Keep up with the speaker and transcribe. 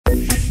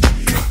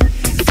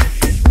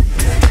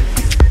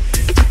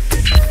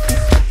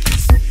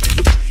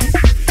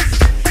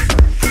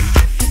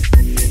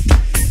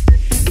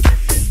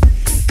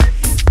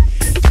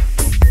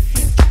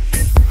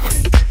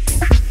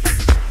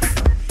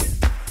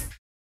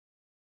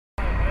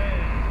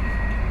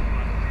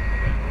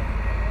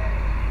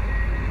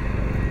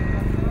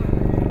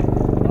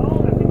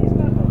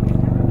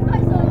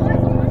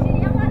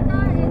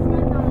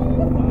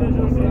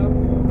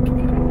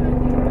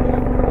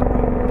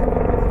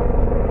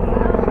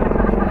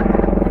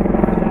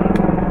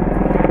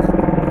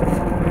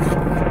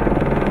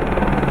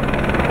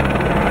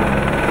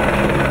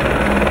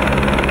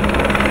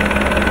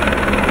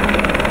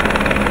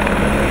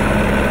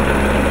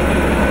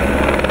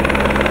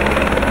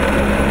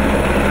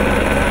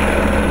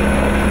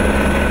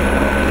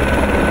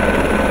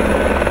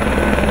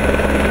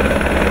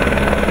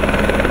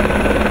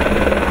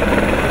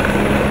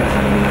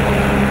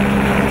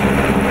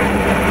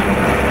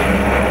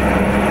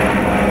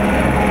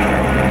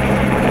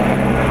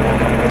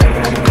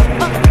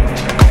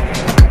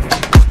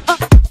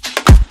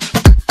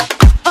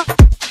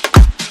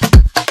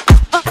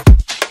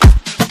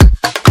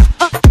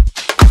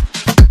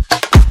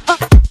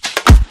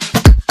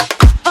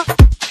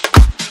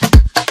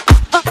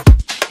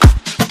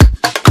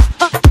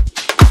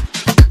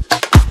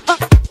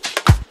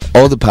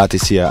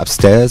parties here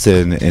upstairs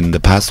in the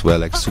past were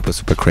like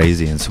super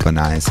crazy and super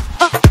nice.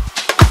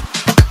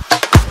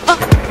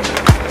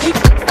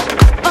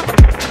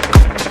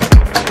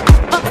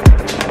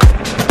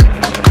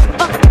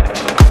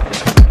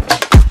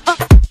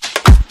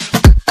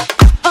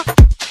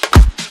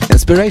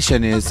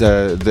 Inspiration is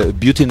the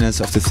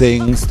beautiness of the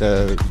things,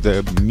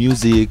 the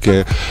music,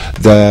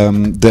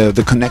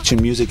 the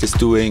connection music is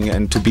doing,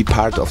 and to be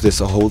part of this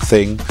whole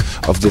thing,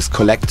 of this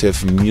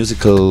collective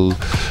musical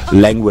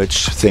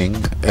language thing,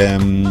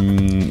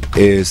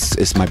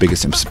 is my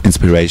biggest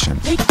inspiration.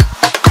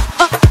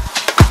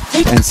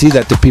 And see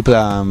that the people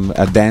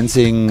are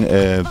dancing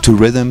to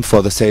rhythm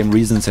for the same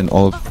reasons in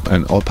all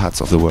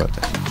parts of the world.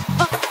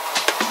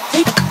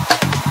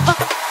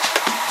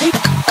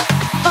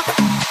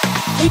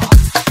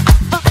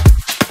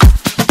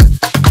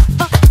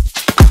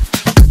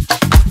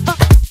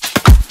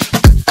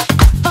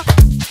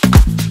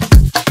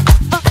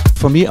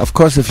 For me, of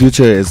course, the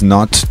future is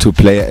not to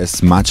play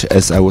as much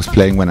as I was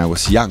playing when I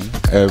was young.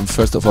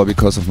 First of all,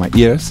 because of my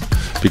ears,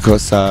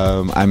 because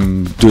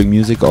I'm doing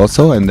music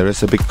also, and there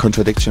is a big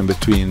contradiction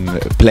between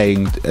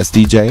playing as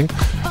DJ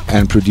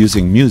and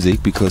producing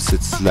music, because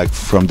it's like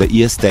from the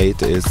ear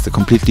state is a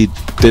completely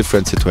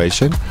different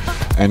situation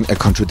and a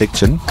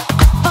contradiction.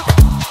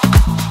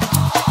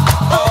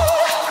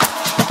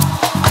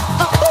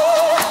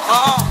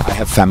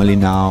 I have family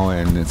now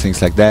and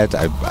things like that.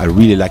 I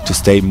really like to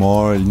stay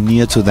more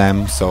near to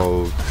them,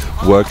 so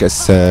work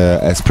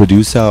as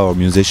producer or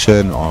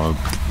musician or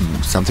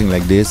something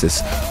like this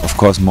is of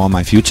course more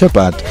my future,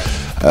 but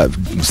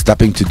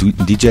stopping to do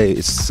DJ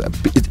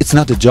it's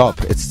not a job,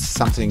 it's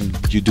something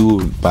you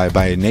do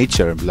by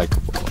nature. Like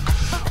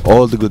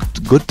all the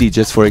good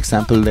DJs, for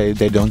example,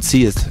 they don't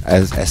see it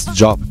as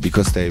job,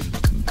 because they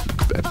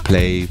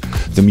play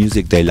the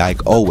music they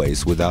like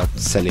always without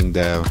selling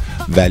their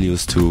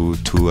values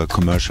to a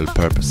commercial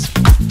purpose.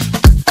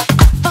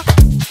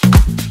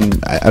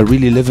 I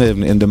really live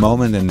in the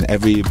moment, and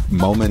every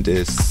moment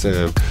is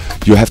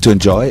you have to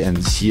enjoy,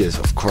 and here is,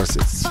 of course,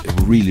 it's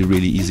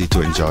really easy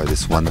to enjoy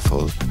this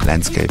wonderful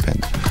landscape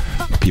and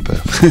people.